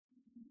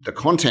The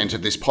content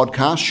of this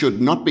podcast should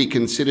not be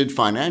considered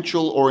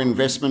financial or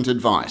investment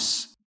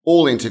advice.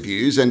 All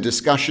interviews and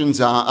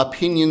discussions are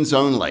opinions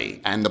only,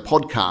 and the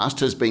podcast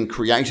has been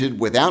created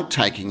without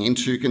taking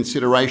into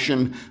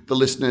consideration the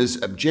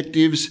listener's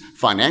objectives,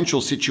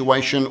 financial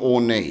situation, or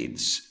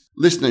needs.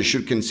 Listeners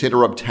should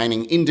consider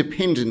obtaining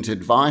independent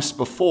advice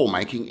before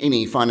making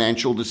any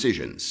financial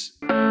decisions.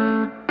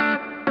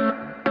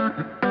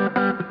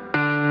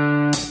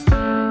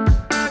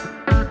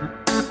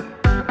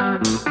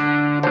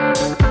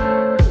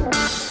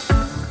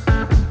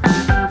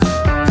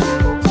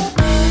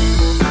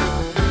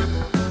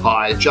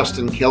 Hi,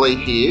 Justin Kelly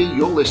here.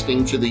 You're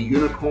listening to the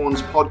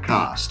Unicorns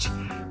Podcast.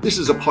 This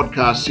is a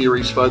podcast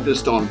series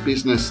focused on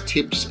business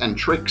tips and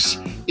tricks,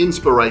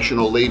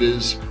 inspirational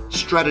leaders,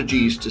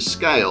 strategies to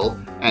scale,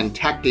 and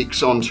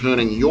tactics on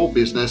turning your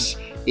business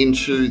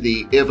into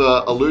the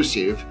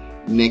ever-elusive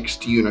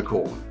next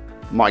unicorn.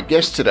 My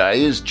guest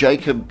today is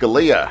Jacob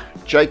Galea.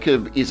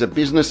 Jacob is a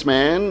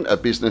businessman, a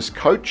business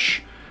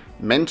coach,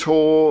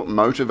 mentor,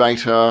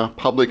 motivator,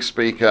 public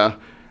speaker,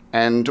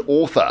 and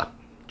author.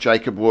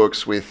 Jacob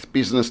works with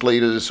business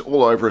leaders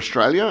all over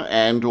Australia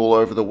and all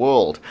over the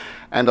world.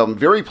 And I'm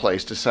very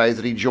pleased to say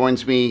that he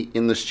joins me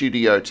in the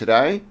studio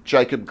today.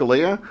 Jacob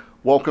Galea,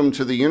 welcome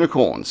to the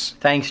Unicorns.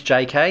 Thanks,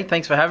 JK.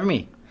 Thanks for having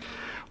me.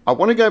 I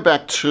want to go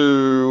back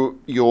to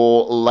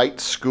your late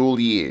school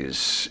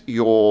years.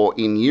 You're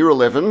in year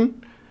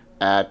 11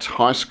 at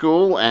high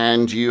school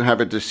and you have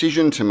a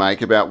decision to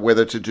make about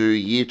whether to do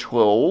year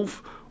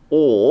 12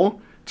 or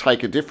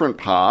take a different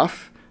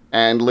path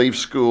and leave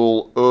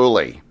school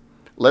early.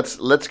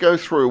 Let's go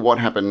through what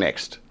happened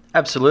next.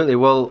 Absolutely.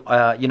 Well,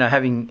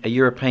 having a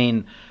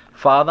European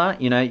father,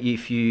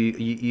 if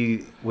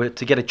you were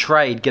to get a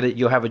trade,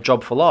 you'll have a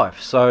job for life.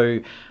 So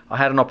I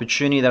had an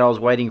opportunity that I was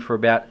waiting for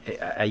about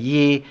a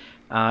year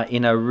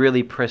in a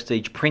really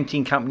prestige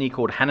printing company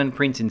called Hannon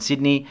Prints in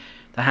Sydney.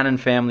 The Hannon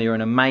family are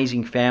an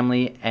amazing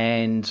family,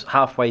 and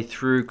halfway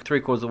through,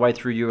 3/4 of the way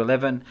through year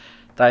 11,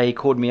 they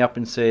called me up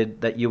and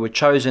said that you were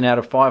chosen out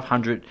of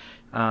 500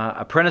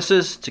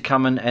 apprentices to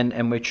come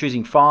and we're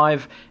choosing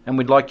 5 and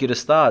we'd like you to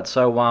start.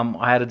 So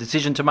I had a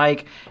decision to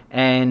make,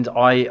 and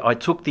I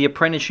took the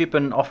apprenticeship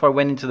and off I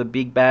went into the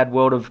big bad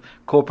world of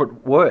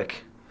corporate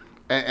work.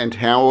 And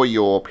how are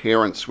your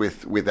parents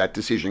with that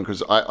decision?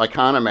 Because I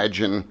can't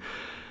imagine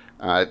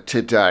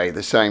today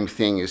the same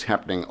thing is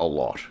happening a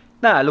lot.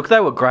 No, look, they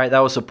were great. They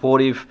were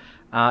supportive.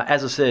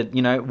 As I said,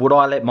 would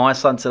I let my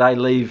son today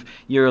leave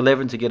year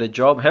 11 to get a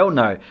job? Hell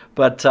no.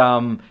 But,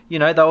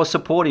 they were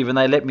supportive and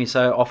they let me,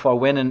 so off I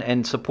went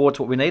and support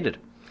what we needed.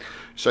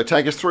 So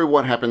take us through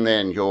what happened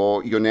then.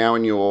 You're now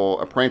in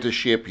your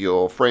apprenticeship,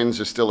 your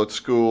friends are still at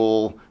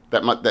school.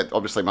 That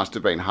obviously must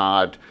have been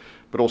hard,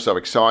 but also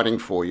exciting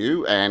for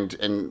you.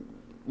 And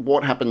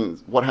what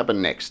happened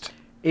next?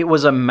 It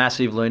was a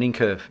massive learning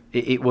curve.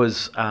 It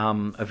was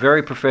a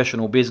very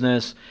professional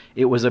business.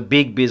 It was a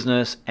big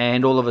business,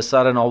 and all of a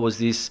sudden I was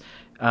this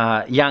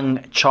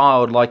young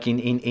child, like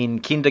in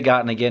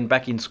kindergarten again,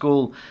 back in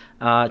school,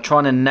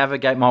 trying to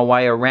navigate my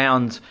way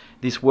around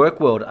this work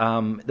world.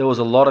 There was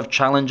a lot of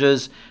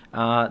challenges.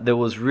 There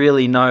was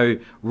really no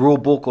rule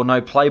book or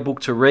no playbook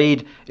to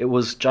read. It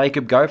was,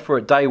 Jacob, go for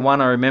it. Day one,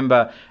 I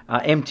remember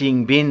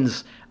emptying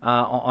bins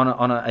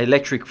on an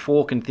electric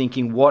fork and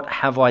thinking, what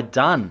have I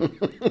done?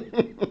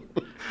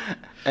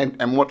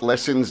 And what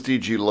lessons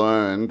did you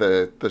learn,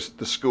 the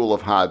school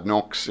of hard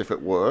knocks, if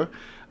it were,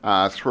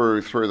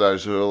 through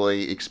those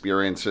early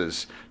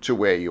experiences to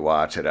where you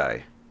are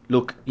today?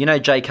 Look,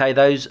 JK,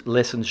 those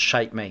lessons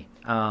shaped me.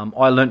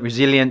 I learnt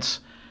resilience.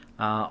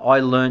 I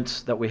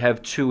learnt that we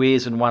have 2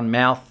 ears and 1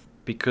 mouth,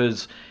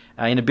 because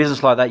in a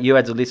business like that, you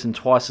had to listen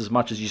twice as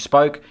much as you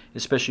spoke,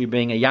 especially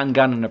being a young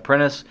gun and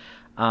apprentice.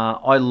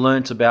 I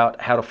learnt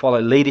about how to follow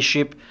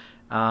leadership.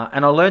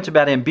 And I learnt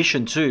about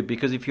ambition too,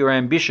 because if you're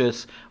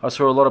ambitious, I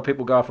saw a lot of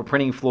people go off a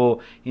printing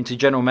floor into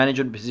general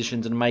management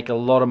positions and make a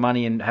lot of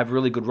money and have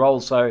really good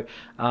roles. So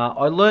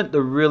I learnt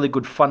the really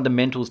good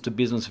fundamentals to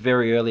business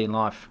very early in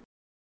life.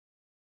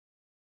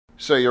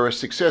 So you're a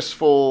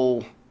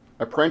successful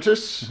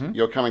apprentice. Mm-hmm.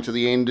 You're coming to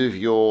the end of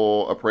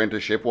your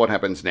apprenticeship. What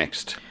happens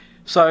next?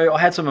 So I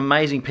had some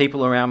amazing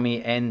people around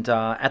me, and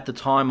at the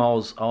time I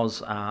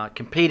was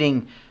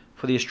competing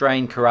for the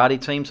Australian karate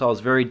team, so I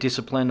was very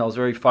disciplined, I was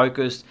very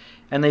focused,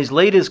 and these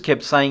leaders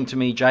kept saying to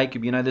me,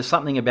 Jacob, there's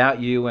something about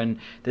you and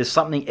there's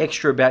something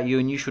extra about you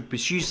and you should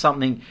pursue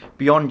something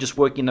beyond just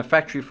working in a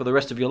factory for the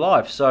rest of your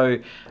life. So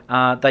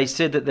they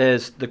said that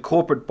there's the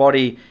corporate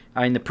body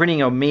in the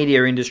printing or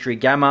media industry,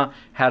 Gamma,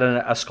 had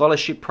a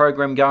scholarship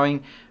program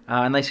going,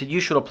 and they said, you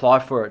should apply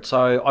for it.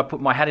 So I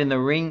put my hat in the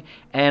ring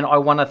and I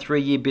won a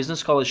 3-year business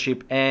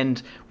scholarship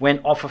and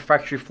went off a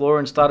factory floor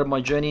and started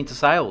my journey into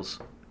sales.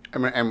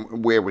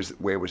 And where was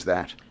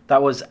that?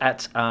 That was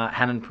at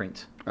Hannon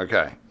Print.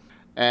 Okay.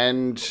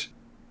 And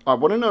I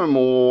want to know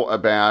more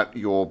about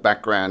your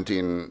background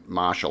in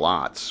martial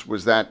arts.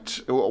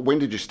 When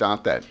did you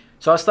start that?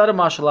 So I started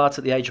martial arts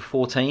at the age of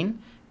 14,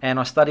 and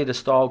I studied a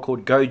style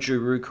called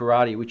Goju-Ryu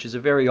Karate, which is a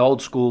very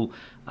old school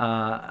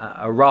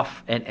a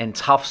rough and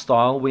tough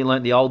style. We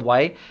learnt the old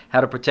way,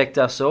 how to protect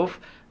ourselves.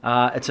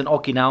 It's an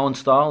Okinawan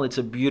style. It's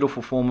a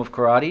beautiful form of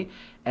karate.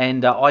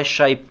 And I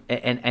shape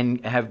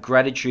and have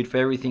gratitude for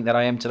everything that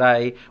I am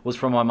today was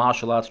from my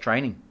martial arts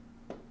training.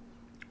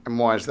 And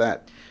why is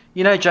that?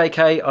 You know,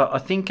 JK, I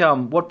think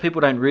what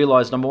people don't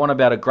realise, number one,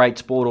 about a great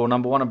sport, or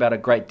number one, about a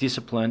great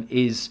discipline,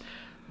 is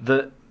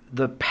the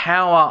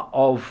power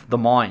of the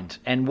mind.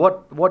 And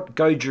what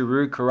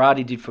Goju-Ryu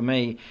karate did for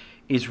me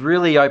is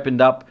really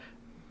opened up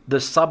the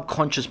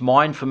subconscious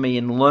mind for me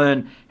and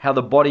learn how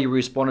the body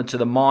responded to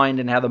the mind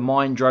and how the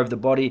mind drove the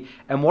body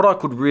and what I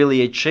could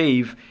really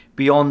achieve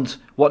beyond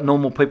what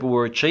normal people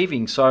were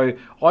achieving. So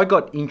I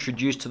got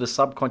introduced to the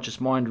subconscious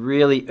mind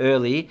really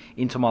early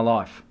into my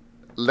life.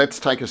 Let's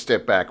take a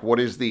step back. What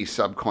is the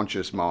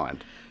subconscious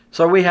mind?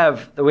 So we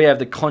have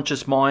the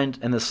conscious mind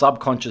and the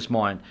subconscious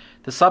mind.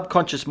 The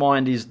subconscious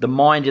mind is the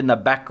mind in the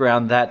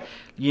background that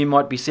you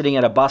might be sitting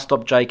at a bus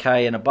stop,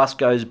 JK, and a bus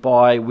goes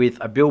by with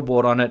a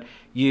billboard on it.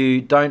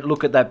 You don't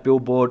look at that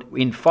billboard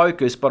in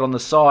focus, but on the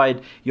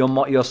side,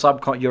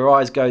 your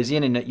eyes goes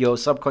in, and your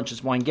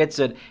subconscious mind gets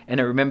it, and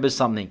it remembers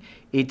something.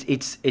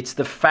 It's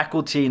the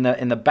faculty in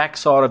the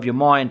backside of your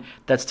mind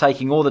that's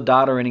taking all the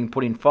data in and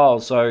putting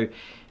files. So,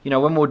 you know,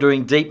 when we were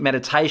doing deep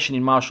meditation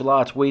in martial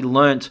arts, we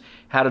learnt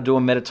how to do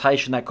a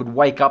meditation that could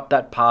wake up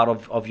that part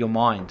of your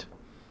mind.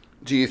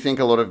 Do you think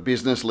a lot of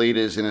business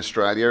leaders in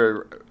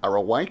Australia are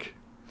awake?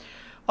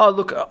 Oh,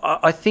 look,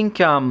 I think,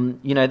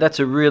 that's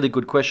a really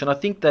good question. I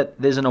think that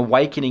there's an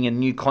awakening and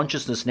new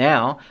consciousness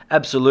now,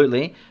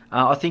 absolutely.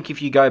 I think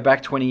if you go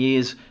back 20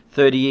 years,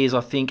 30 years,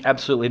 I think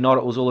absolutely not.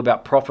 It was all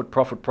about profit.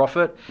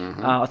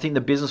 Mm-hmm. I think the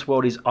business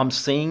world I'm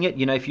seeing it.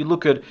 You know, if you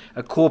look at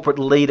a corporate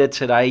leader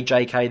today,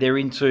 JK, they're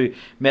into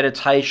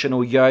meditation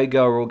or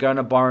yoga or going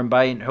to Byron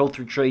Bay and health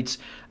retreats.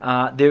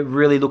 They're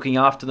really looking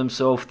after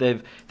themselves.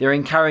 They're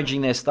encouraging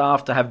their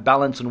staff to have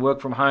balance and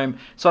work from home.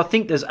 So I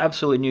think there's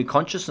absolutely new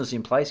consciousness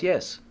in place,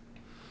 yes.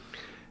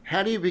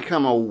 How do you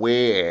become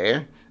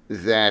aware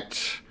that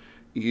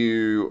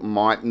you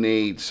might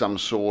need some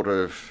sort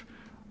of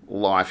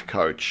life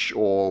coach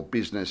or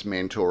business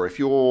mentor? If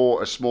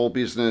you're a small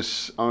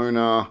business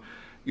owner,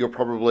 you're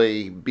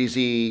probably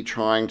busy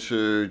trying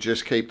to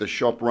just keep the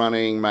shop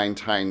running,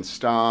 maintain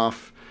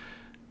staff.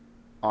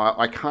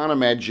 I can't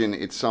imagine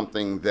it's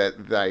something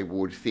that they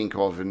would think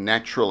of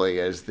naturally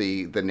as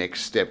the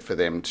next step for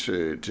them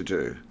to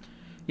do.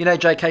 You know,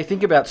 JK,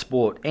 think about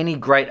sport. Any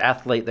great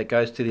athlete that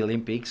goes to the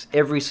Olympics,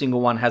 every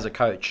single one has a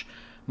coach.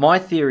 My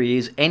theory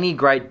is any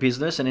great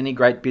business and any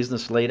great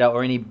business leader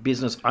or any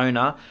business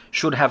owner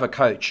should have a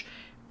coach.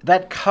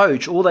 That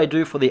coach, all they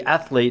do for the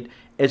athlete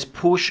is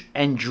push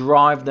and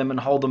drive them and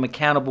hold them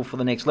accountable for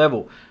the next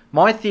level.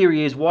 My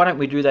theory is, why don't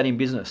we do that in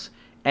business?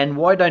 And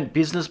why don't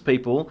business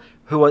people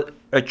who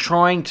are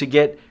trying to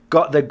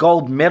got the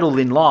gold medal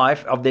in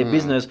life of their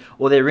business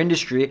or their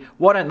industry,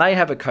 why don't they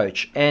have a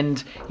coach?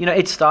 And, you know,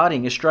 it's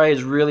starting.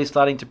 Australia's really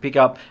starting to pick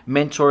up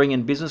mentoring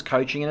and business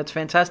coaching, and it's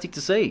fantastic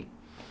to see.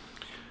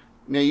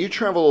 Now, you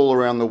travel all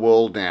around the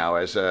world now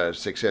as a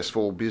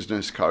successful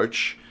business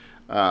coach.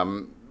 Where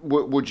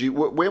would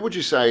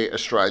you say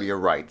Australia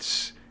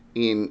rates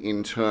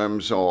in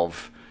terms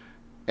of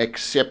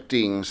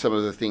accepting some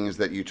of the things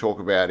that you talk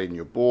about in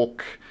your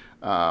book,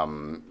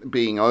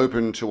 being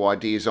open to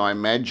ideas? I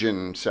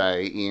imagine,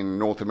 say, in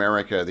North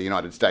America, the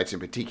United States in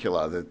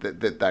particular,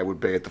 that they would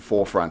be at the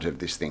forefront of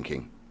this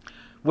thinking.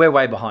 We're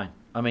way behind.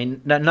 I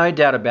mean, no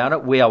doubt about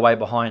it, we are way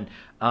behind.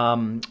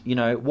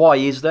 Why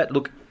is that?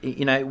 Look,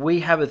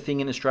 we have a thing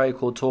in Australia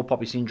called tall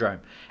poppy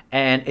syndrome,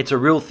 and it's a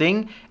real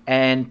thing,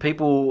 and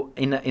people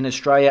in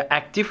Australia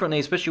act differently,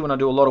 especially when I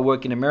do a lot of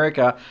work in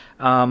America,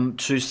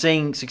 to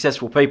seeing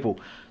successful people.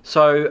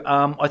 So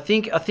I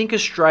think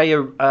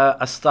Australia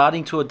are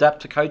starting to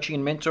adapt to coaching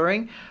and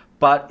mentoring,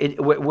 but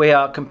we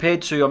are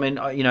compared to,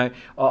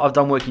 I've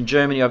done work in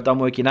Germany, I've done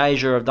work in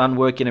Asia, I've done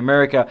work in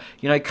America.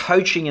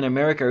 Coaching in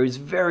America is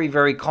very,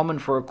 very common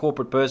for a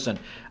corporate person.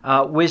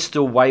 We're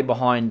still way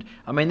behind.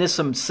 I mean, there's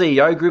some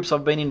CEO groups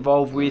I've been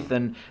involved with,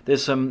 and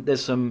there's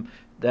some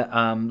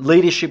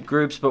leadership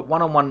groups, but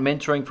one-on-one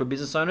mentoring for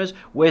business owners,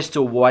 we're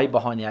still way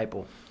behind the eight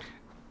ball.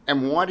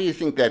 And why do you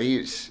think that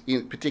is,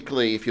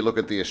 particularly if you look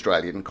at the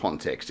Australian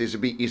context? Is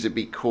it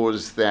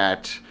because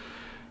that...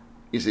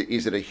 Is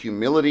it a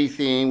humility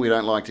thing? We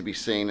don't like to be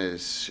seen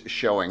as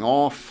showing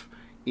off.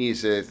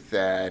 Is it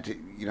that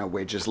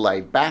we're just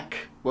laid back?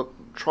 Well,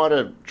 try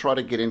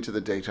to get into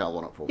the detail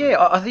on it for me.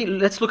 Yeah, I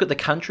think let's look at the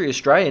country,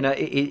 Australia.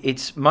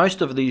 It's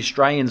most of the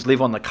Australians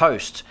live on the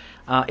coast.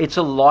 It's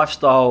a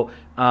lifestyle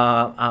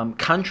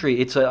country.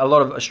 It's a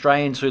lot of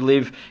Australians who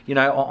live,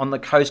 on the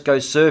coast, go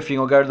surfing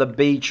or go to the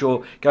beach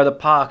or go to the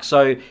park.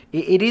 So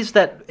it is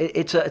that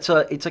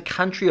it's a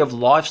country of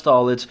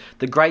lifestyle. It's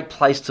the great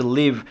place to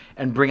live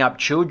and bring up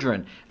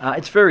children.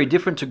 It's very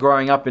different to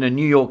growing up in a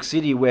New York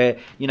City where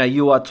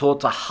you are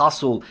taught to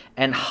hustle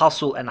and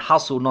hustle and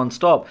hustle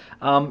nonstop.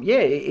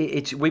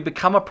 We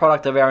become a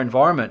product of our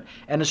environment,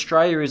 and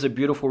Australia is a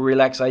beautiful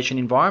relaxation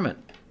environment.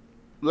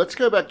 Let's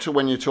go back to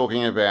when you're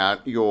talking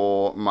about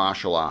your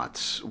martial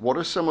arts. What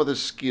are some of the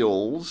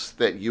skills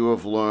that you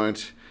have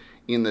learnt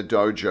in the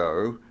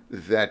dojo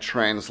that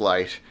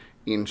translate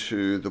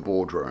into the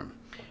boardroom?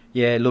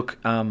 Yeah, look,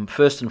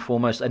 first and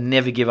foremost, a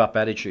never give up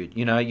attitude.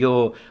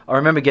 I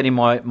remember getting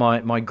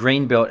my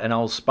green belt and I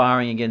was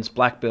sparring against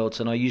black belts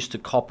and I used to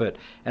cop it.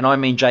 And I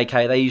mean,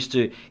 JK, they used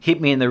to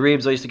hit me in the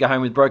ribs. I used to go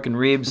home with broken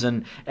ribs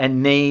and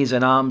knees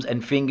and arms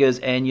and fingers.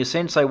 And your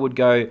sensei would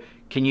go,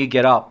 "Can you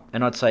get up?"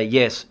 And I'd say,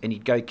 "Yes." And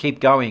he'd go, "Keep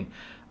going."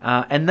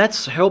 And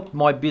that's helped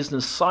my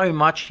business so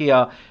much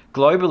here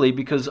globally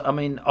because,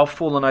 I've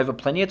fallen over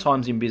plenty of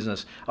times in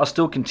business. I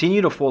still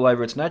continue to fall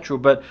over, it's natural.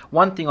 But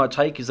one thing I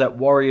take is that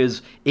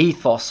warrior's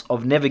ethos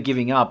of never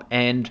giving up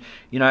and,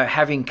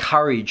 having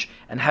courage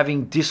and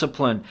having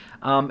discipline.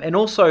 And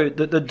also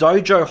the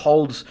dojo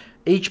holds...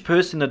 Each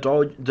person in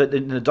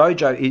the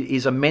dojo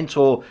is a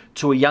mentor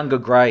to a younger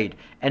grade.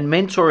 And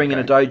mentoring in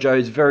a dojo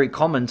is very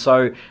common.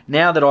 So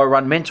now that I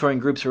run mentoring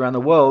groups around the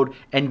world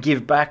and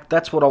give back,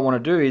 that's what I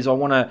want to do. Is I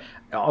want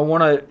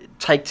to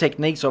take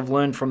techniques I've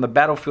learned from the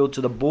battlefield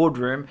to the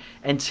boardroom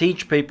and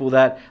teach people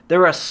that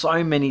there are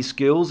so many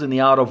skills in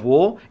the art of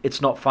war.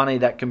 It's not funny,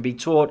 that can be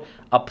taught,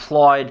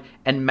 applied,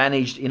 and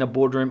managed in a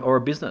boardroom or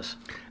a business.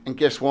 And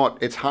guess what?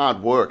 It's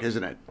hard work,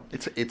 isn't it?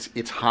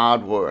 It's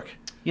hard work.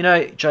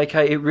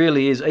 JK, it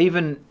really is.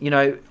 Even,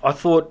 I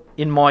thought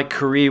in my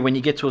career, when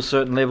you get to a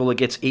certain level, it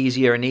gets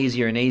easier and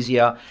easier and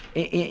easier.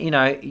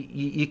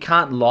 You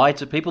can't lie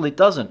to people. It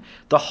doesn't.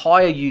 The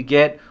higher you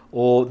get,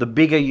 or the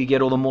bigger you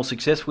get, or the more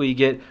successful you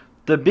get,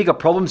 the bigger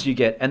problems you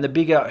get and the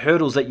bigger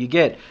hurdles that you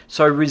get.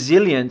 So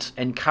resilience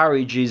and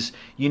courage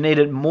you need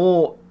it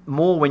more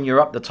when you're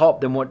up the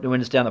top than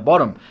when it's down the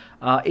bottom.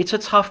 It's a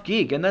tough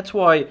gig, and that's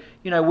why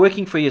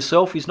working for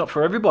yourself is not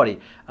for everybody.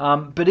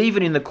 But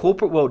even in the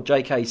corporate world,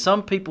 JK,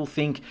 some people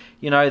think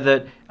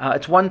that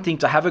it's one thing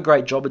to have a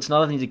great job, it's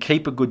another thing to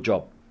keep a good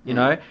job.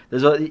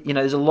 There's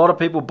a lot of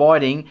people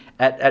biting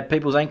at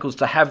people's ankles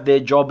to have their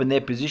job and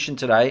their position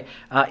today.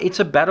 It's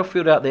a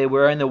battlefield out there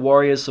where only the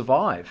warriors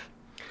survive.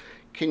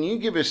 Can you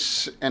give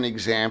us an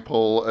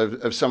example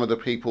of some of the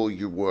people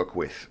you work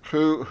with?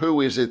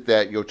 Who is it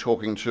that you're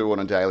talking to on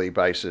a daily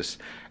basis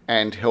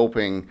and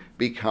helping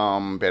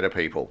become better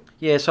people?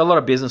 Yeah, so a lot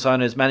of business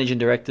owners, managing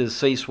directors,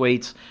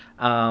 C-suites,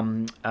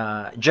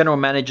 general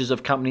managers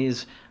of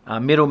companies,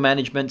 middle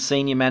management,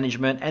 senior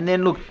management, and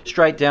then look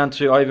straight down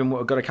to,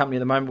 I've got a company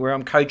at the moment where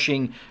I'm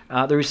coaching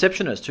the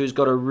receptionist who's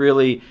got a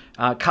really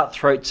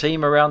cutthroat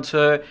team around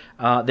her.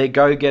 They're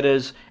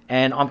go-getters,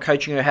 and I'm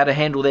coaching her how to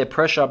handle their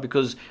pressure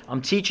because I'm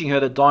teaching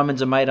her that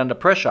diamonds are made under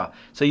pressure.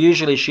 So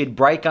usually she'd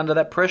break under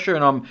that pressure,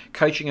 and I'm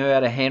coaching her how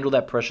to handle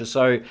that pressure.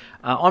 So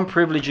I'm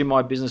privileged in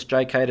my business,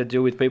 JK, to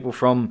deal with people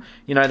from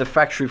the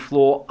factory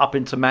floor up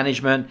into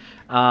management,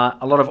 a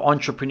lot of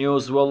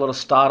entrepreneurs as well, a lot of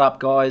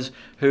startup guys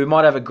who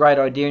might have a great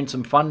idea and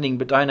some funding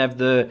but don't have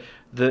the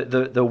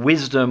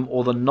wisdom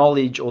or the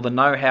knowledge or the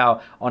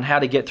know-how on how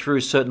to get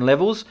through certain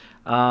levels.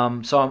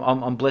 So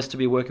I'm blessed to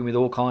be working with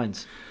all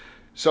kinds.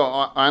 So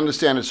I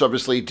understand it's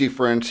obviously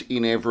different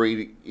in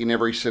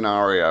every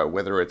scenario,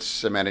 whether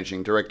it's a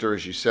managing director,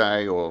 as you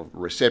say, or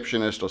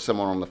receptionist or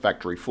someone on the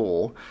factory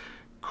floor.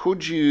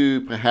 Could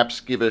you perhaps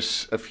give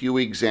us a few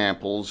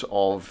examples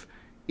of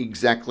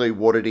exactly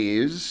what it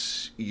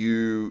is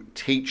you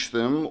teach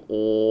them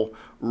or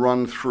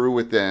run through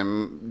with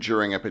them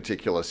during a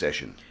particular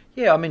session?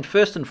 Yeah,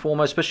 first and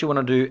foremost, especially when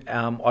I do,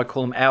 I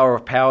call them Hour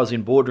of Powers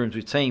in boardrooms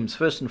with teams.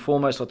 First and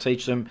foremost, I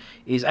teach them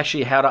is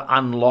actually how to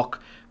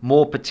unlock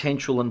more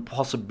potential and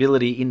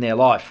possibility in their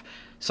life.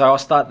 So I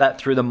start that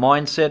through the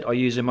mindset. I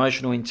use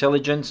emotional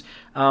intelligence.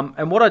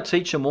 And what I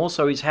teach them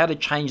also is how to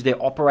change their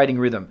operating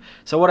rhythm.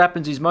 So what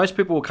happens is most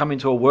people will come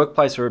into a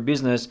workplace or a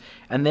business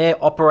and their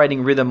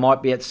operating rhythm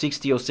might be at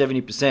 60 or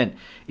 70%.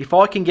 If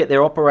I can get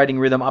their operating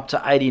rhythm up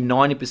to 80,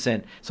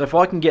 90%, so if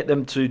I can get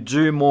them to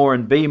do more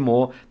and be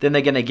more, then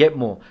they're going to get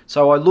more.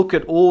 So I look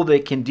at all their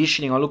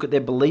conditioning, I look at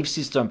their belief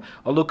system,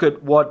 I look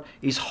at what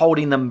is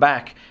holding them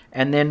back.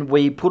 And then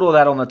we put all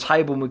that on the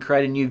table and we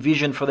create a new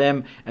vision for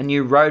them, a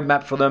new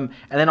roadmap for them.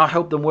 And then I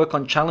help them work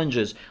on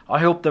challenges. I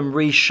help them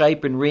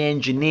reshape and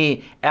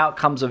re-engineer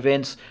outcomes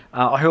events.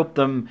 I help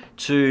them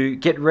to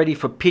get ready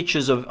for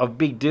pitches of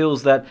big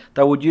deals that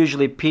they would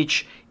usually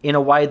pitch in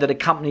a way that a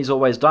company's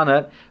always done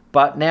it.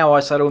 But now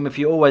I say to them, if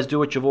you always do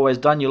what you've always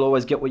done, you'll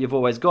always get what you've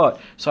always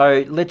got.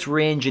 So let's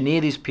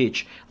re-engineer this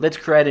pitch. Let's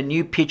create a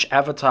new pitch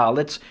avatar.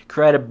 Let's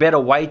create a better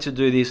way to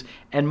do this.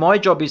 And my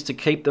job is to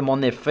keep them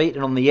on their feet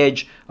and on the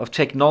edge of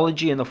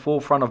technology and the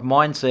forefront of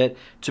mindset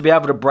to be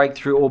able to break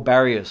through all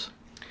barriers.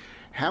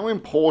 How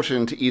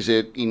important is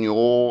it, in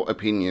your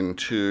opinion,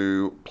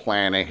 to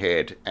plan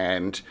ahead?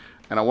 And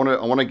I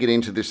want to get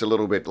into this a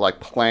little bit, like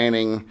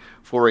planning,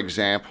 for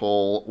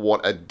example,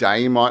 what a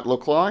day might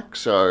look like.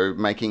 So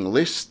making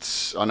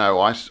lists. I know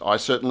I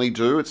certainly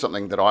do. It's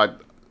something that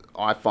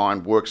I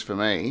find works for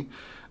me.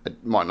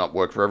 It might not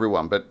work for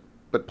everyone,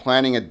 but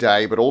planning a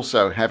day, but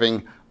also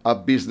having a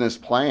business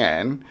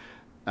plan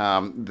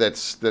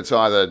that's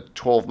either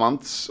 12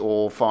 months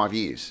or 5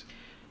 years.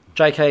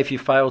 JK, if you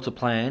fail to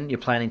plan, you're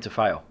planning to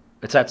fail.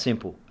 It's that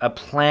simple. A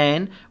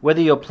plan,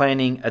 whether you're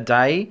planning a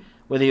day,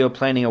 whether you're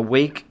planning a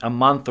week, a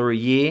month, or a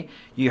year,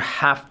 you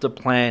have to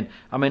plan.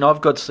 I mean,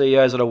 I've got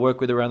CEOs that I work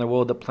with around the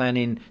world that plan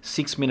in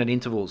 6-minute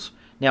intervals.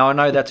 Now, I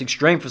know that's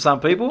extreme for some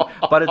people,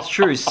 but it's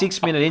true.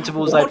 6-minute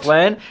intervals they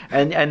plan,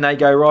 and they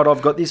go, right,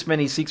 I've got this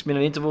many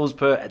 6-minute intervals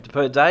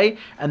per day,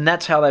 and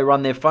that's how they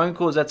run their phone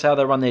calls, that's how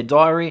they run their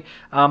diary.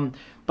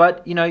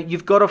 But, you know,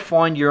 you've got to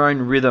find your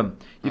own rhythm.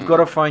 You've got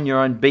to find your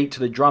own beat to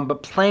the drum.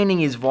 But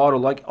planning is vital.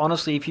 Like,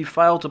 honestly, if you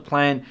fail to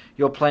plan,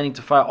 you're planning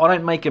to fail. I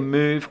don't make a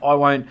move. I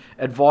won't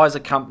advise a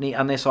company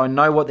unless I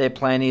know what their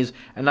plan is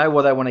and know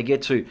what they want to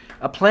get to.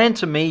 A plan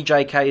to me,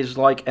 JK, is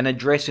like an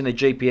address in a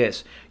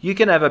GPS. You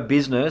can have a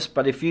business,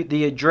 but if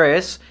the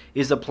address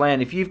is the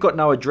plan. If you've got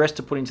no address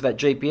to put into that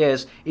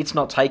GPS, it's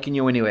not taking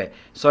you anywhere.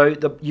 So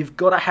you've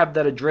got to have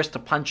that address to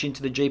punch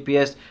into the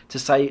GPS to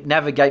say,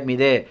 navigate me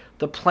there.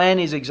 The plan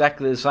is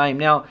exactly the same.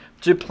 Now,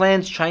 do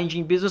plans change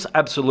in business?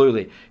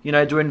 Absolutely. You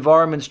know, do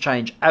environments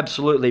change?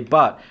 Absolutely.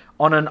 But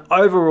on an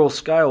overall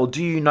scale,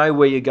 do you know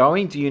where you're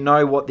going? Do you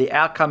know what the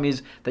outcome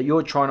is that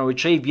you're trying to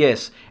achieve?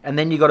 Yes. And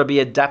then you've got to be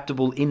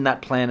adaptable in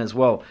that plan as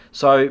well.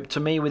 So to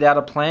me, without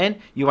a plan,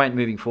 you ain't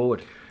moving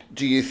forward.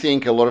 Do you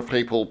think a lot of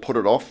people put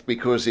it off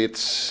because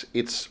it's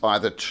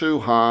either too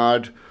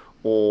hard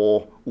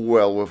or,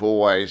 well, we've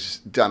always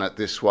done it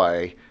this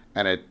way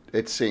and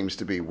it seems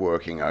to be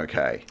working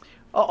okay?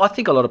 I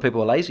think a lot of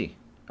people are lazy.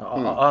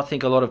 I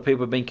think a lot of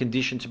people have been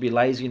conditioned to be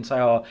lazy and say,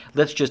 oh,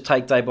 let's just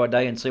take day by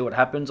day and see what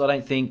happens. I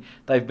don't think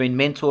they've been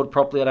mentored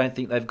properly. I don't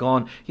think they've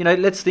gone, you know,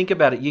 let's think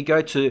about it. You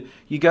go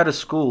to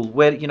school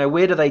where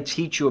do they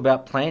teach you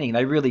about planning?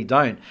 They really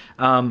don't.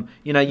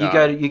 You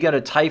go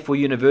to TAFE or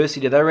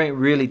university, they don't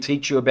really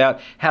teach you about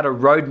how to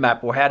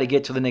roadmap or how to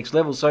get to the next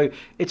level. So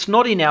it's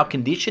not in our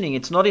conditioning.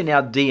 It's not in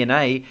our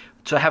DNA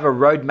to have a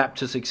roadmap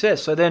to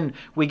success. So then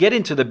we get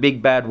into the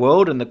big bad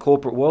world and the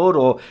corporate world,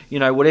 or, you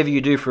know, whatever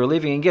you do for a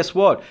living. And guess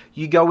what?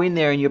 You go in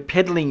there and you're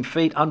pedaling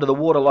feet under the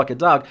water like a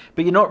duck,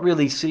 but you're not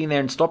really sitting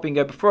there and stopping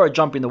and go, before I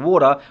jump in the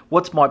water,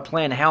 what's my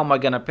plan? How am I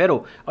going to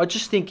pedal? I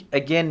just think,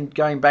 again,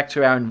 going back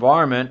to our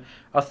environment,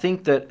 I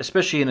think that,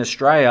 especially in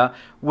Australia,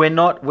 we're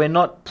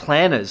not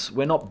planners.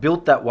 We're not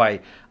built that way.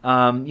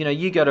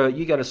 You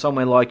go to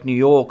somewhere like New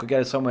York, or go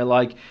to somewhere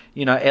like,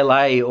 you know,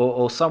 LA,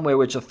 or somewhere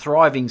which is a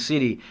thriving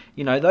city.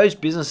 You know, those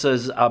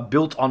businesses are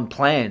built on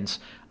plans.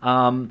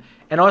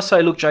 And I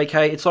say, look,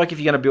 JK, it's like if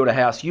you're going to build a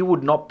house. You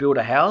would not build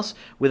a house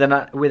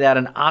without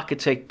an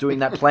architect doing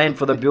that plan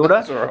for the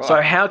builder. Right.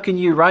 So how can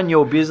you run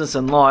your business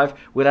and life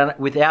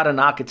without an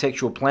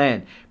architectural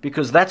plan?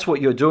 Because that's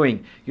what you're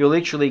doing. You're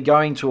literally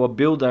going to a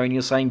builder and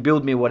you're saying,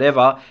 build me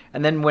whatever.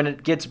 And then when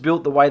it gets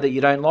built the way that you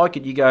don't like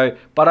it, you go,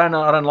 but I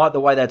don't like the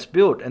way that's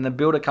built. And the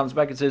builder comes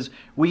back and says,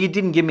 well, you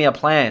didn't give me a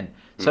plan.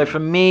 So for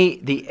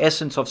me, the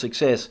essence of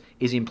success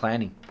is in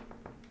planning.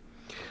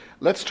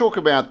 Let's talk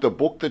about the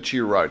book that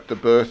you wrote, The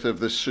Birth of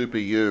the Super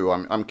You.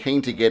 I'm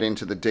keen to get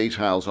into the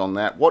details on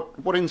that.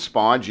 What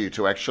inspired you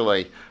to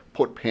actually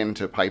put pen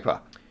to paper?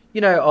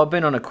 You know, I've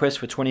been on a quest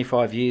for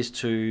 25 years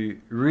to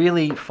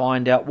really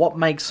find out what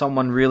makes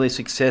someone really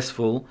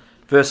successful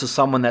versus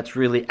someone that's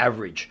really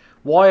average.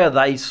 Why are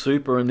they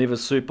super and live a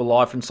super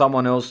life and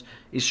someone else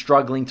is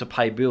struggling to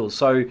pay bills?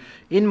 So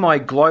in my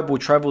global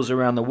travels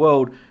around the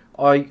world,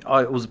 I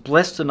was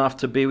blessed enough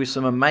to be with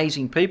some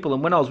amazing people.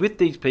 And when I was with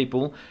these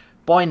people,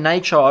 by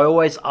nature, I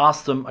always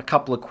ask them a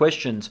couple of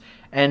questions.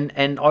 And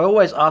I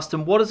always ask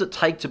them, what does it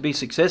take to be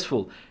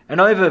successful? And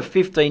over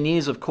 15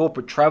 years of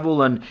corporate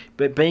travel and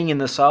being in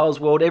the sales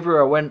world,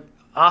 everywhere I went,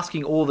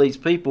 asking all these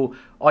people,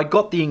 I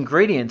got the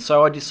ingredients.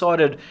 So I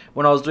decided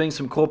when I was doing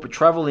some corporate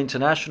travel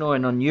international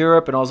and on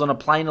Europe, and I was on a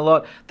plane a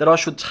lot, that I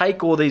should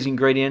take all these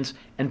ingredients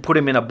and put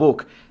them in a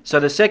book. So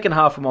the second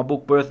half of my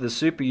book, Birth of the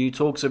Super You,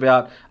 talks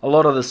about a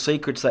lot of the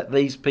secrets that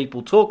these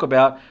people talk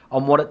about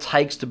on what it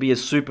takes to be a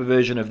super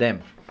version of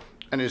them.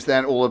 And is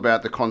that all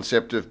about the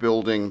concept of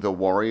building the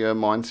warrior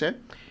mindset?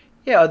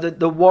 Yeah,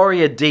 the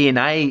warrior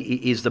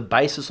DNA is the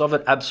basis of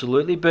it,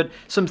 absolutely. But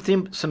some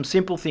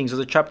simple things. There's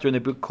a chapter in the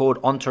book called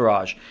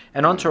Entourage.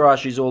 And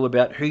Entourage is all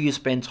about who you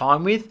spend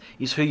time with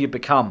is who you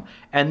become.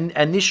 And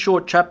this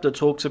short chapter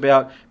talks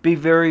about be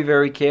very,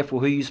 very careful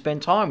who you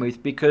spend time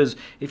with, because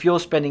if you're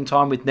spending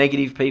time with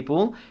negative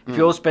people, if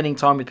you're spending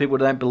time with people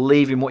that don't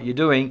believe in what you're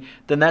doing,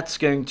 then that's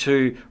going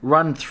to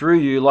run through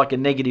you like a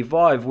negative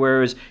vibe.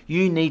 Whereas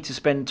you need to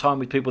spend time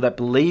with people that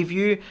believe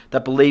you,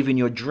 that believe in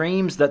your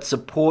dreams, that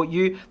support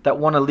you, that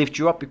want to lift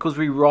you up, because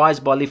we rise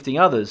by lifting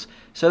others.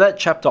 So that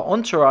chapter,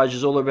 Entourage,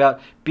 is all about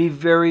be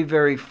very,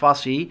 very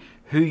fussy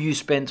who you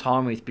spend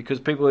time with, because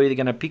people are either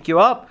going to pick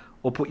you up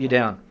or put you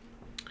down.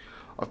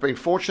 I've been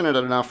fortunate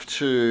enough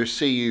to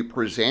see you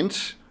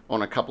present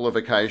on a couple of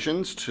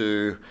occasions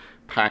to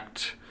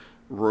packed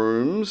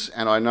rooms,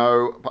 and I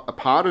know a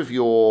part of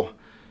your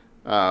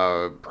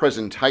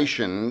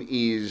presentation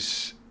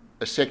is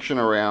a section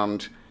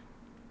around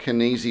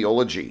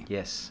kinesiology.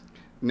 Yes.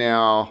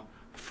 Now,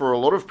 for a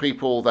lot of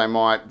people, they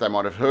might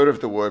have heard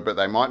of the word, but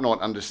they might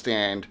not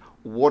understand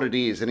what it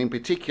is, and in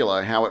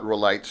particular how it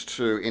relates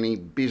to any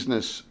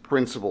business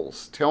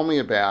principles. Tell me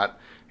about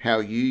how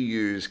you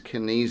use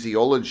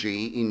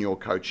kinesiology in your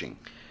coaching.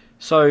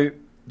 So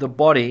the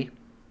body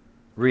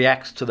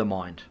reacts to the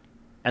mind,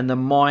 and the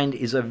mind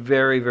is a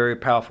very, very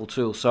powerful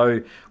tool.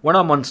 So when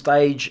I'm on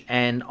stage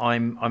and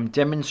I'm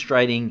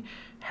demonstrating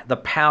the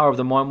power of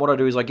the mind, what I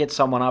do is I get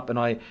someone up and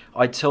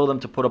I tell them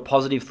to put a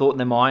positive thought in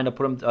their mind. I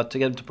put them to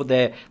get them to put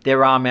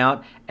their arm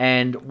out,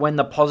 and when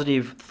the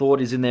positive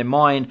thought is in their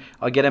mind,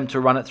 I get them to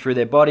run it through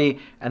their body,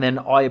 and then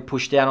I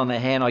push down on their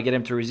hand. I get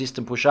them to resist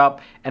and push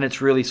up, and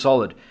it's really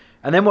solid.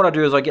 And then what I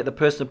do is I get the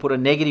person to put a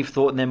negative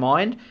thought in their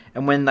mind,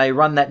 and when they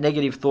run that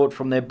negative thought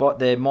from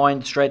their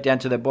mind straight down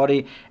to their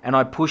body, and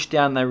I push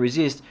down, they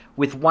resist,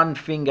 with one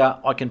finger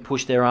I can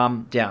push their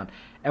arm down.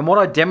 And what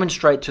I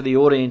demonstrate to the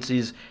audience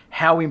is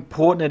how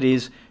important it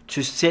is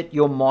to set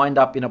your mind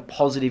up in a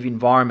positive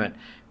environment,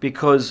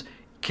 because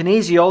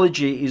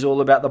kinesiology is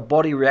all about the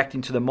body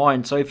reacting to the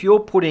mind. So if you're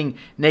putting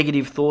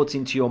negative thoughts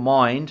into your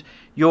mind,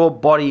 your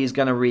body is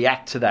going to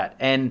react to that.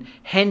 And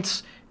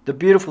hence, the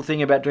beautiful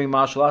thing about doing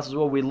martial arts as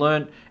well, we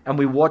learn and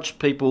we watch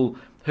people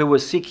who were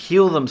sick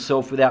heal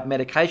themselves without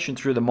medication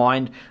through the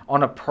mind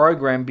on a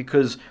program,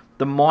 because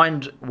the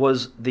mind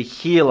was the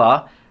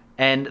healer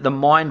and the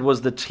mind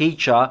was the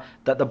teacher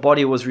that the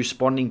body was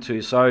responding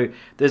to. So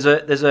there's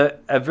a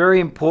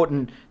very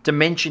important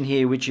dimension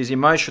here, which is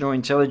emotional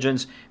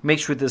intelligence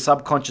mixed with the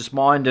subconscious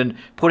mind, and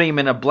putting them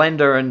in a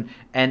blender,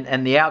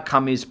 and the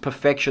outcome is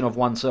perfection of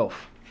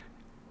oneself.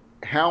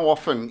 How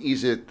often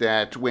is it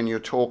that when you're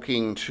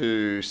talking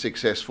to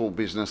successful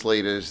business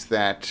leaders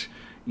that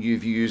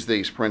you've used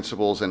these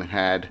principles and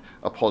had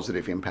a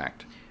positive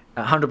impact?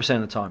 100%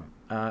 of the time.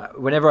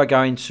 Whenever I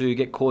go in to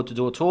get called to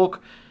do a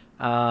talk,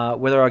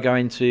 whether I go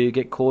in to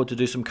get called to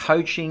do some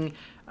coaching,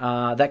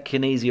 that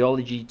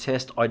kinesiology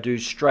test I do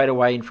straight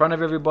away in front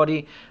of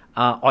everybody.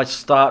 I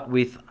start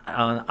with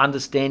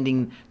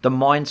understanding the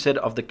mindset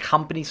of the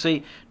company.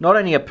 See, not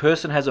only a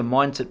person has a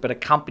mindset, but a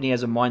company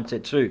has a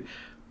mindset too.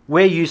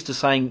 We're used to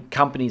saying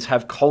companies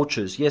have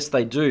cultures. Yes,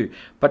 they do.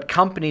 But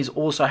companies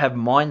also have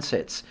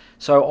mindsets.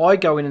 So I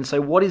go in and say,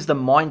 what is the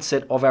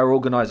mindset of our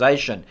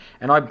organization?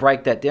 And I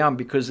break that down,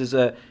 because there's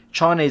a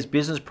Chinese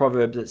business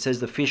proverb that says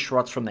the fish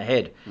rots from the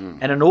head.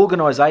 And an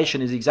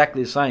organization is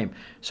exactly the same.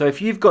 So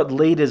if you've got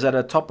leaders at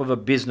the top of a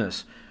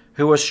business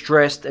who are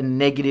stressed and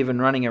negative and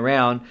running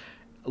around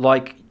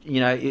like,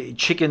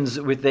 chickens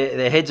with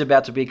their heads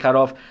about to be cut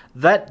off,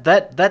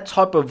 that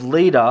type of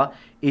leader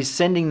is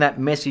sending that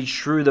message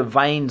through the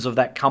veins of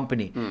that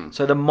company.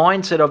 So the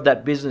mindset of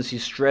that business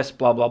is stress,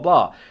 blah, blah,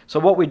 blah. So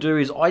what we do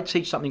is I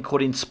teach something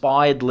called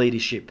inspired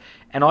leadership.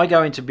 And I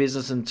go into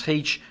business and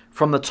teach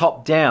from the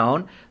top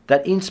down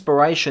that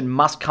inspiration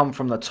must come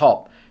from the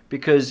top.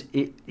 Because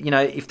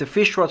if the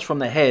fish rots from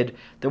the head,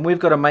 then we've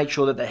got to make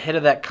sure that the head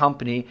of that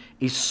company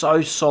is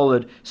so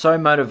solid, so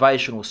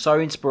motivational, so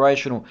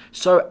inspirational,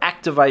 so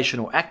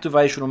activational.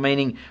 Activational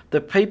meaning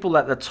the people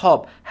at the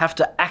top have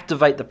to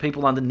activate the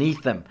people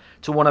underneath them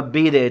to want to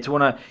be there, to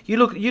want to. You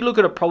look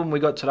at a problem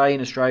we got today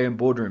in Australian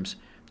boardrooms.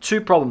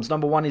 Two problems.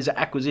 Number one is the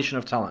acquisition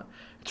of talent.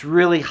 It's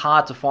really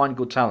hard to find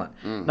good talent.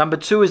 Number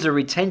two is the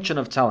retention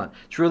of talent.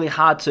 It's really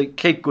hard to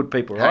keep good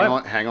people,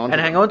 right? Hang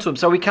on to them.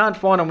 So we can't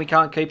find them, we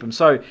can't keep them.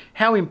 So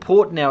how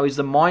important now is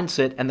the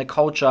mindset and the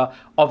culture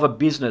of a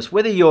business?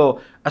 Whether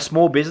you're a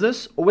small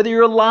business or whether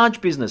you're a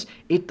large business,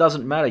 it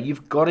doesn't matter.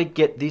 You've got to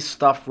get this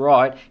stuff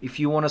right if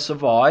you want to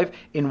survive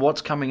in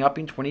what's coming up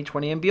in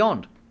 2020 and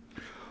beyond.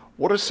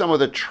 What are some of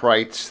the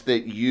traits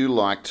that you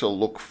like to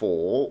look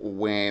for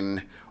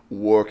when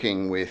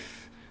working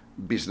with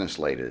business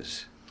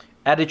leaders?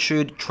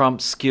 Attitude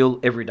trumps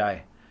skill every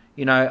day.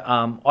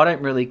 I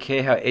don't really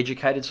care how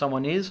educated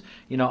someone is.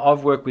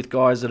 I've worked with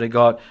guys that have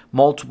got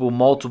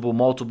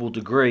multiple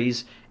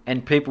degrees,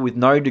 and people with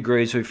no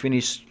degrees who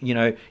finish,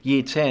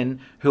 year 10,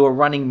 who are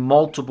running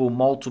multiple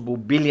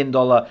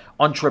billion-dollar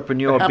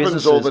entrepreneur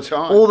businesses.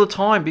 All the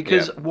time.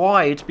 Because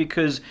why? It's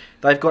because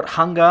they've got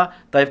hunger,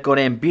 they've got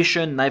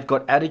ambition, they've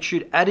got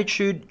attitude.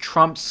 Attitude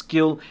trumps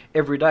skill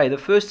every day. The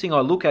first thing I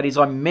look at is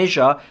I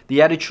measure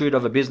the attitude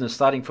of a business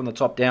starting from the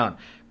top down.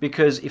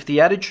 Because if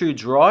the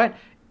attitude's right,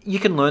 you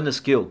can learn the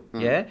skill,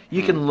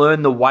 You can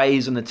learn the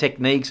ways and the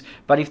techniques,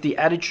 but if the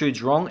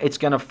attitude's wrong, it's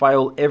going to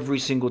fail every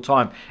single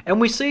time.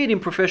 And we see it in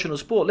professional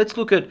sport. Let's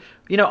look at,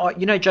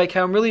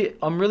 JK,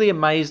 I'm really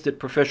amazed at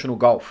professional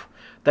golf,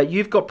 that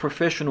you've got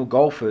professional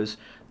golfers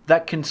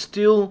that can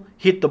still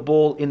hit the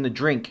ball in the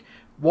drink.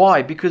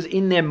 Why? Because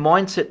in their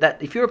mindset, that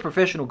if you're a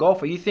professional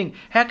golfer, you think,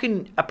 how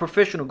can a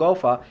professional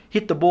golfer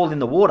hit the ball in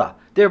the water?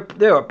 They're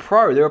a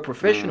pro, they're a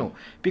professional.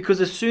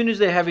 Because as soon as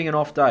they're having an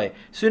off day,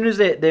 as soon as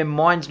their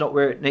mind's not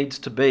where it needs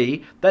to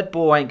be, that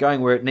ball ain't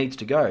going where it needs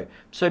to go.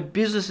 So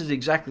business is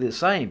exactly the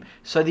same.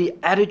 So the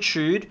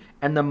attitude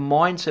and the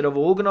mindset of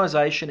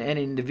organization and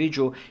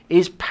individual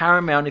is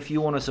paramount if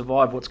you want to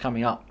survive what's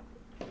coming up.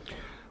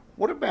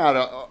 What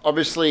about,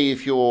 obviously,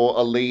 if you're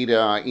a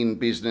leader in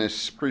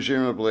business,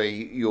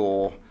 presumably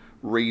you're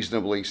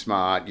reasonably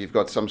smart, you've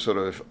got some sort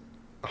of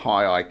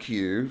high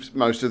IQ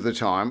most of the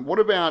time. What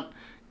about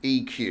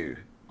EQ.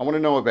 I want to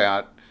know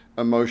about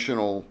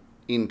emotional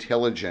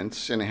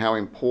intelligence and how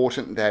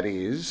important that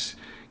is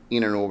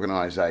in an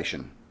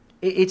organisation.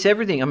 It's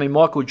everything. I mean,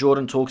 Michael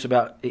Jordan talks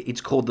about it's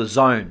called the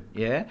zone,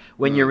 yeah?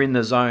 When you're in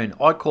the zone.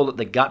 I call it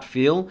the gut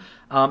feel.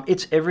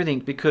 It's everything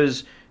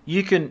because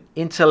you can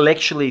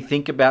intellectually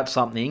think about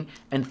something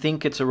and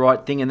think it's the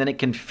right thing and then it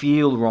can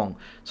feel wrong.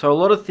 So a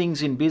lot of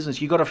things in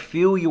business, you got to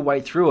feel your way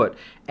through it.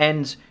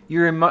 And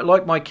you're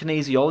like my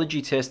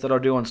kinesiology test that I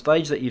do on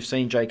stage that you've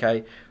seen,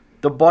 JK,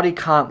 the body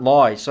can't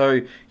lie.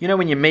 So,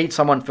 when you meet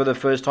someone for the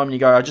first time and you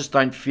go, I just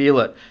don't feel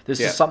it. This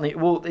is something,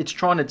 well, it's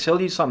trying to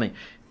tell you something.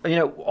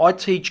 I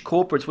teach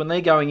corporates when they're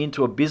going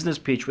into a business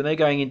pitch, when they're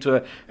going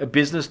into a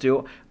business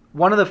deal,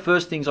 one of the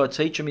first things I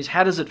teach them is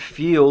how does it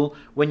feel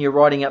when you're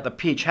writing out the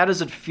pitch? How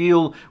does it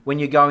feel when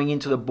you're going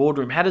into the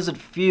boardroom? How does it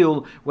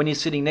feel when you're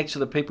sitting next to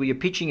the people you're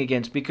pitching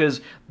against?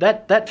 Because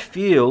that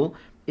feel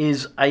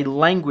is a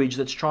language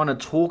that's trying to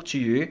talk to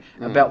you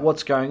about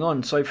what's going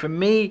on. So for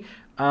me,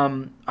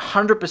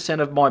 100%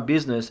 of my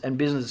business and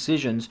business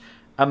decisions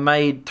are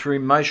made through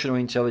emotional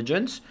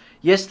intelligence.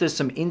 Yes, there's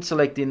some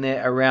intellect in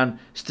there around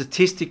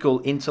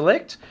statistical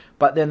intellect,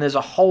 but then there's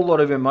a whole lot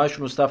of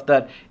emotional stuff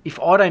that if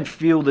I don't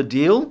feel the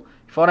deal,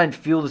 if I don't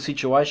feel the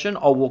situation,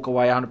 I'll walk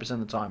away 100% of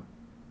the time.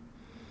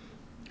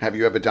 Have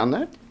you ever done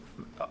that?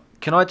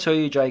 Can I tell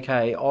you,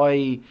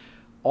 JK,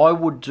 I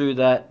would do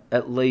that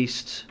at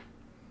least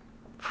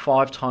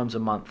 5 times a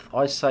month.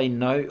 I say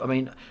no. I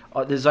mean,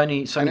 there's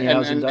only so many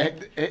hours a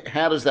day.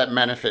 How does that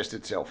manifest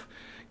itself?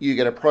 You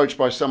get approached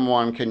by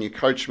someone, can you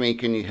coach me,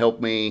 can you help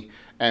me?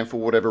 And for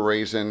whatever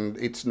reason,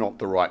 it's not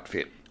the right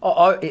fit.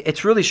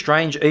 It's really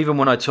strange, even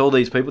when I tell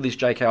these people this,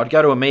 JK. I'd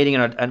go to a meeting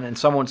and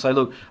someone would say,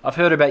 look, I've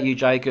heard about you,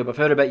 Jacob. I've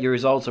heard about your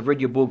results. I've read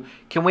your book.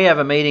 Can we have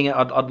a meeting?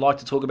 I'd like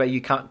to talk about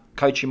you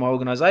coaching my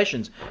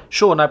organisations.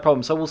 Sure, no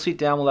problem. So we'll sit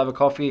down, we'll have a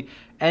coffee.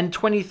 And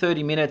 20,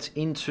 30 minutes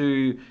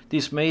into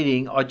this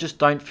meeting, I just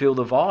don't feel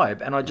the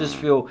vibe. And I just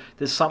feel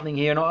there's something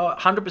here. And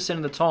 100%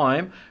 of the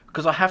time,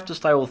 because I have to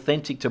stay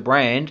authentic to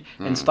brand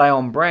and stay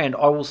on brand,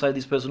 I will say to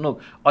this person,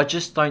 look, I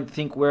just don't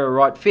think we're a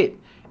right fit.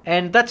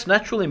 And that's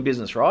natural in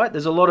business, right?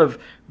 There's a lot of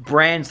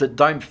brands that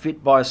don't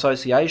fit by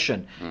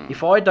association.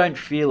 If I don't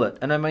feel it,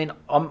 and I mean,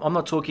 I'm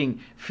not talking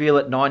feel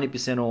it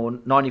 90% or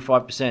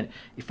 95%.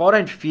 If I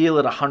don't feel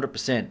it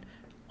 100%,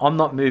 I'm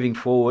not moving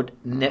forward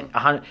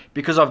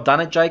because I've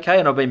done it, JK,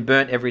 and I've been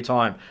burnt every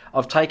time.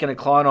 I've taken a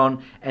client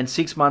on, and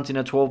 6 months in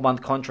a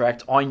 12-month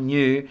contract, I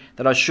knew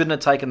that I shouldn't have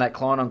taken that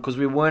client on because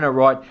we weren't a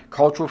right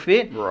cultural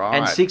fit. Right.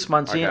 And 6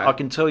 months in, I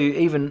can tell you,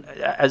 even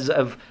as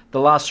of the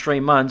last 3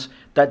 months,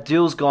 that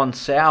deal's gone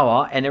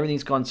sour and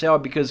everything's gone sour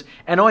because,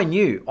 and I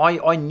knew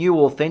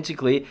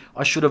authentically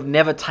I should have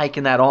never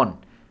taken that on.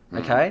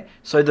 Okay,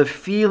 so the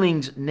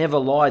feelings never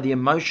lie, the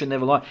emotion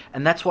never lie,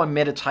 and that's why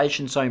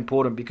meditation's so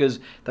important because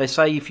they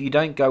say if you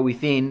don't go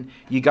within,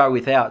 you go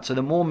without. So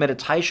the more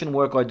meditation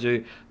work I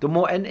do, the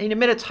more, and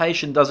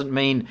meditation doesn't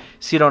mean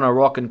sit on a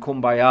rock and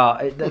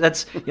kumbaya.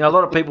 That's a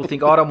lot of people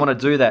think, I don't want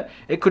to do that.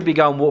 It could be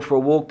going for a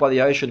walk by the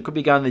ocean, it could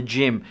be going to the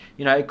gym,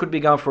 it could be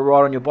going for a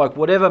ride on your bike.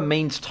 Whatever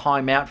means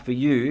time out for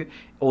you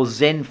or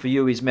Zen for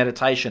you is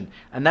meditation,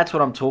 and that's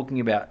what I'm talking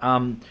about.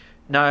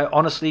 No,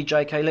 honestly,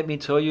 JK, let me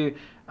tell you.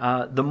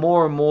 The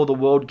more and more the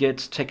world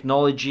gets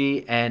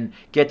technology and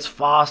gets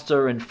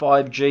faster and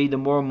 5G, the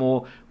more and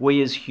more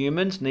we as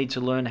humans need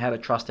to learn how to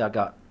trust our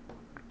gut.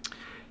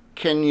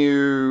 Can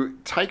you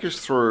take us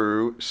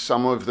through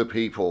some of the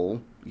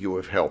people you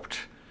have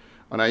helped?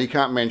 I know you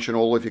can't mention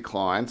all of your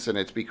clients, and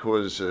it's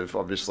because of,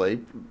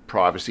 obviously,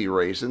 privacy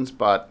reasons,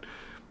 but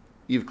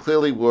you've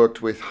clearly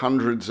worked with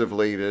hundreds of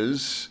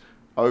leaders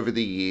over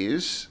the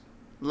years.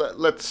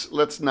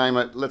 Let's name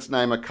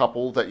a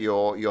couple that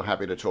you're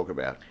happy to talk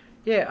about.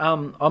 Yeah,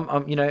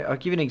 I'll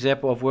give you an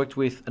example. I've worked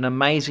with an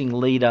amazing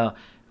leader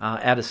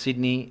out of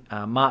Sydney,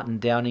 Martin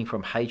Downing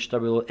from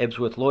HW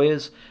Ebsworth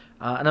Lawyers,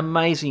 an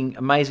amazing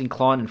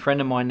client and friend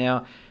of mine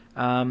now.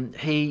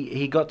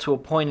 He got to a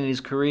point in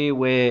his career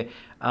where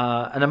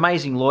an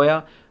amazing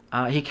lawyer,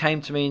 he came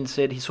to me and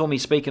said he saw me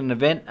speak at an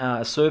event,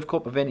 a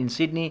Servcorp event in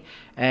Sydney,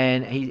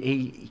 and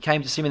he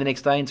came to see me the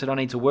next day and said, I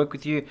need to work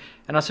with you.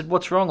 And I said,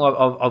 what's wrong?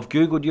 I've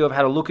Googled you, I've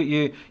had a look at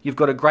you, you've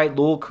got a great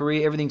law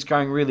career, everything's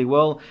going really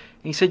well.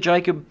 And he said,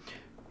 Jacob,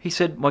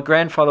 my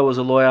grandfather was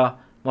a lawyer,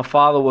 my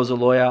father was a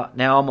lawyer,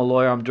 now I'm a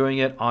lawyer, I'm doing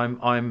it,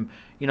 I'm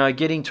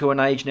getting to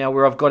an age now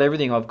where I've got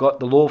everything. I've got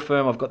the law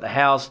firm, I've got the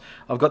house,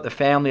 I've got the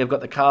family, I've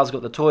got the cars, I've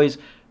got the toys,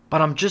 but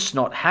I'm just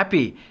not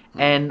happy.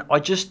 And I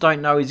just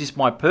don't know, is this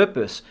my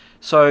purpose?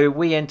 So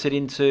we entered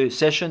into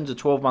sessions, a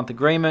 12-month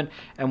agreement,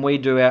 and we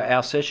do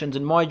our sessions.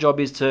 And my job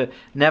is to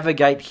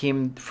navigate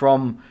him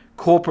from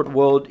corporate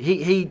world.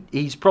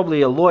 He's probably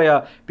a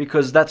lawyer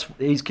because that's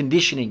his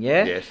conditioning,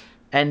 yeah? Yes.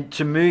 And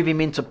to move him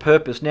into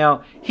purpose.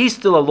 Now, he's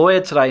still a lawyer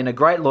today and a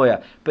great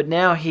lawyer, but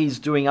now he's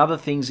doing other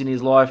things in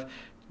his life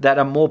that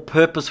are more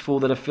purposeful,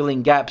 that are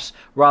filling gaps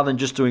rather than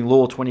just doing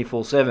law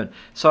 24/7.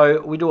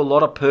 So we do a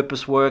lot of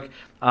purpose work.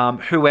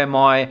 Who am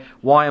I?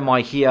 Why am I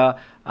here?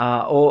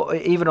 Or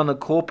even on the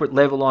corporate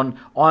level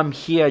I'm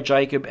here,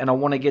 Jacob, and I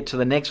want to get to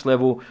the next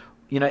level.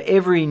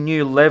 every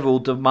new level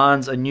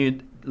demands a new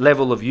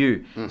level of you.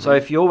 Mm-hmm. So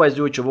if you always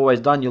do what you've always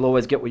done, you'll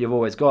always get what you've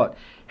always got.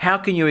 How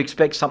can you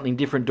expect something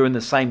different doing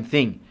the same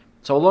thing?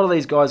 So a lot of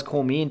these guys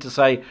call me in to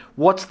say,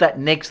 what's that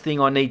next thing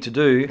I need to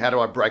do? How do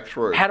I break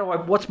through?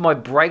 What's my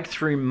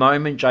breakthrough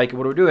moment, Jacob?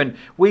 What do I do? And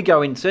we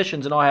go in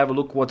sessions and I have a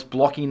look what's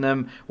blocking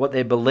them, what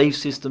their belief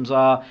systems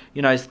are,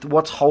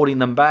 what's holding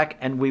them back,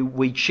 and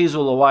we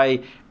chisel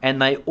away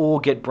and they all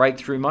get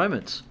breakthrough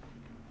moments.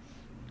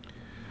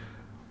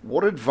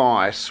 What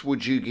advice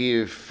would you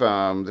give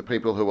the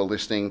people who are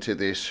listening to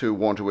this who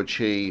want to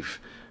achieve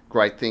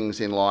great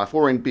things in life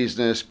or in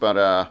business,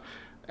 but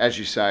as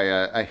you say,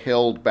 are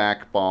held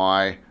back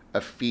by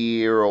a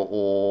fear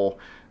or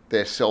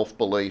their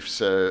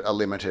self-beliefs are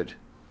limited?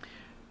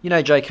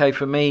 JK,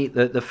 for me,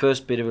 the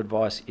first bit of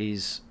advice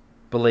is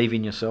believe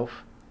in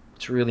yourself.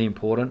 It's really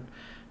important.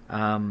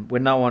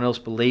 When no one else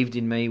believed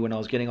in me, when I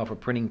was getting off a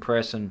printing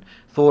press and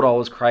thought I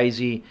was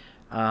crazy,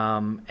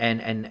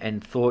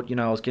 and thought,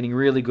 I was getting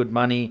really good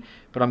money,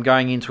 but I'm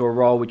going into a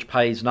role which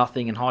pays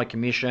nothing and high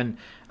commission,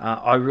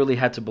 I really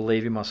had to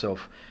believe in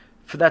myself.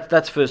 For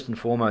that's first and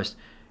foremost.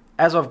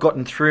 As I've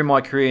gotten through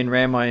my career and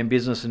ran my own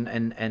business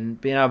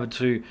and been able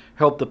to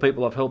help the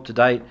people I've helped to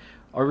date,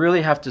 I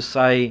really have to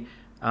say,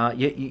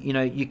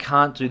 you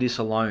can't do this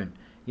alone.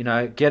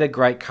 Get a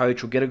great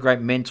coach or get a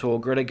great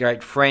mentor, get a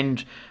great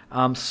friend,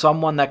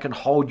 someone that can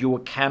hold you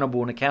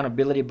accountable, an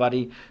accountability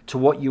buddy to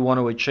what you want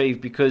to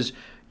achieve, because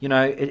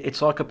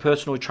it's like a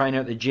personal trainer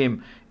at the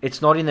gym. It's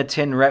not in the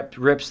 10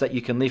 reps that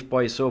you can lift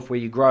by yourself where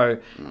you grow.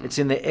 It's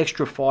in the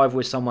extra 5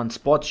 where someone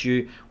spots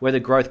you, where the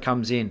growth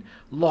comes in.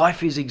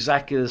 Life is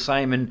exactly the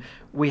same, and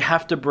we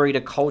have to breed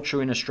a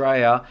culture in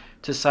Australia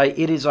to say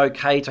it is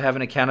okay to have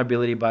an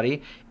accountability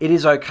buddy. It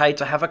is okay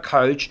to have a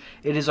coach.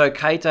 It is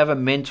okay to have a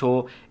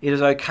mentor. It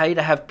is okay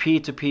to have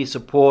peer-to-peer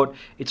support.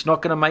 It's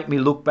not going to make me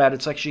look bad.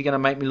 It's actually going to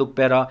make me look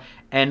better.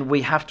 And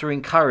we have to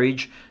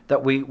encourage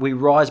that we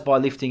rise by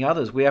lifting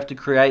others. We have to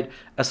create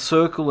a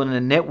circle and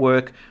a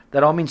network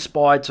that I'm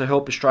inspired to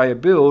help Australia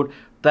build,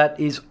 that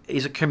is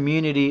a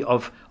community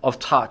of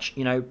touch.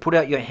 Put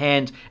out your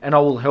hand and I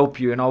will help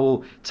you and I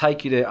will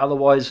take you there.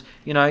 Otherwise,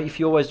 if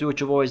you always do what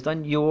you've always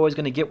done, you're always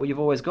going to get what you've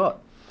always got.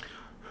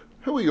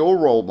 Who are your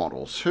role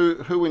models?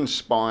 Who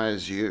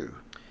inspires you?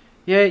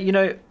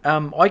 Yeah,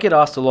 I get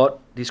asked a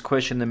lot this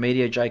question in the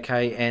media,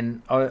 JK,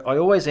 and I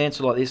always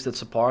answer like this that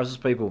surprises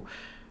people.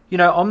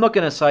 I'm not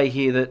going to say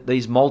here that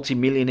these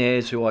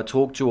multi-millionaires who I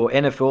talk to, or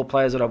NFL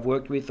players that I've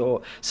worked with,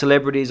 or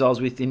celebrities I was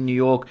with in New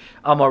York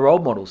are my role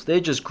models. They're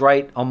just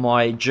great on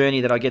my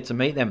journey that I get to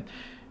meet them.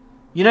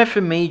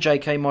 For me,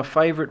 JK, my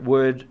favourite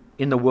word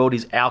in the world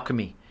is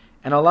alchemy.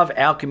 And I love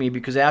alchemy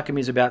because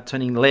alchemy is about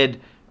turning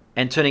lead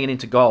and turning it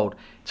into gold,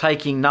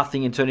 taking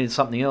nothing and turning it into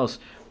something else.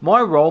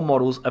 My role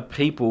models are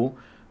people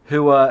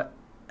who were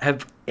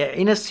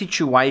in a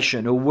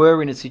situation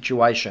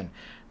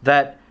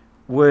that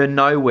were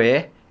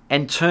nowhere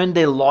and turned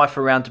their life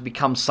around to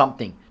become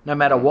something, no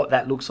matter what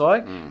that looks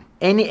like.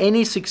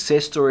 Any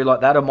success story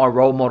like that are my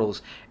role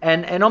models.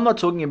 And I'm not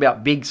talking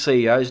about big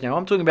CEOs now.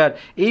 I'm talking about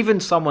even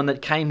someone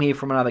that came here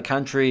from another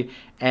country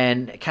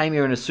and came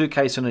here in a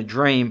suitcase and a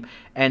dream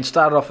and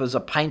started off as a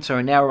painter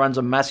and now runs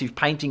a massive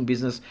painting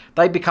business.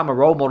 They become a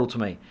role model to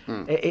me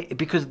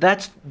because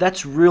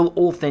that's real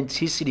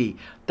authenticity.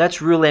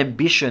 That's real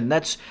ambition.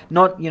 That's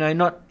not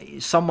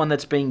someone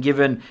that's been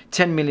given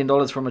 $10 million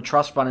from a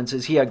trust fund and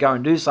says, here, go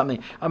and do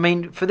something. I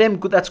mean, for them,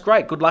 that's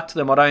great. Good luck to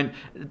them. I don't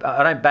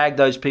bag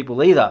those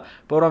people either.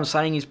 But what I'm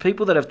saying is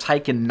people that have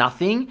taken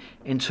nothing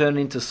and turned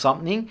it into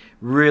something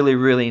really,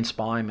 really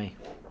inspire me.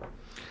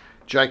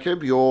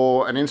 Jacob,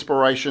 you're an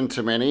inspiration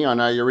to many. I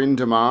know you're in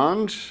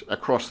demand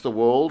across the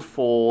world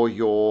for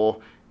your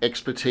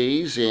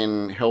expertise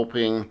in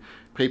helping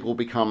people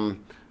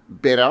become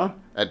better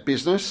at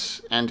business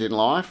and in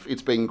life.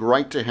 It's been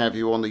great to have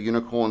you on the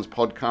Unicorns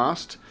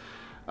podcast.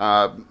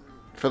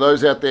 For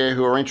those out there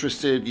who are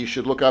interested, you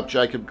should look up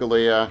Jacob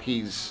Galea.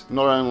 He's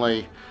not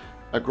only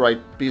a great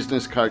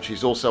business coach,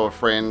 he's also a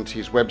friend.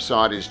 His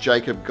website is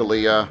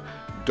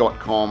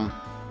jacobgalea.com.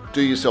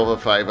 Do yourself a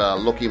favour,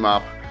 look him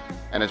up.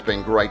 And it's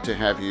been great to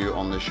have you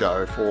on the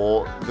show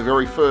for the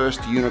very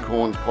first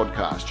Unicorns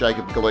podcast.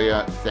 Jacob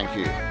Galea, thank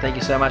you. Thank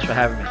you so much for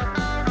having me.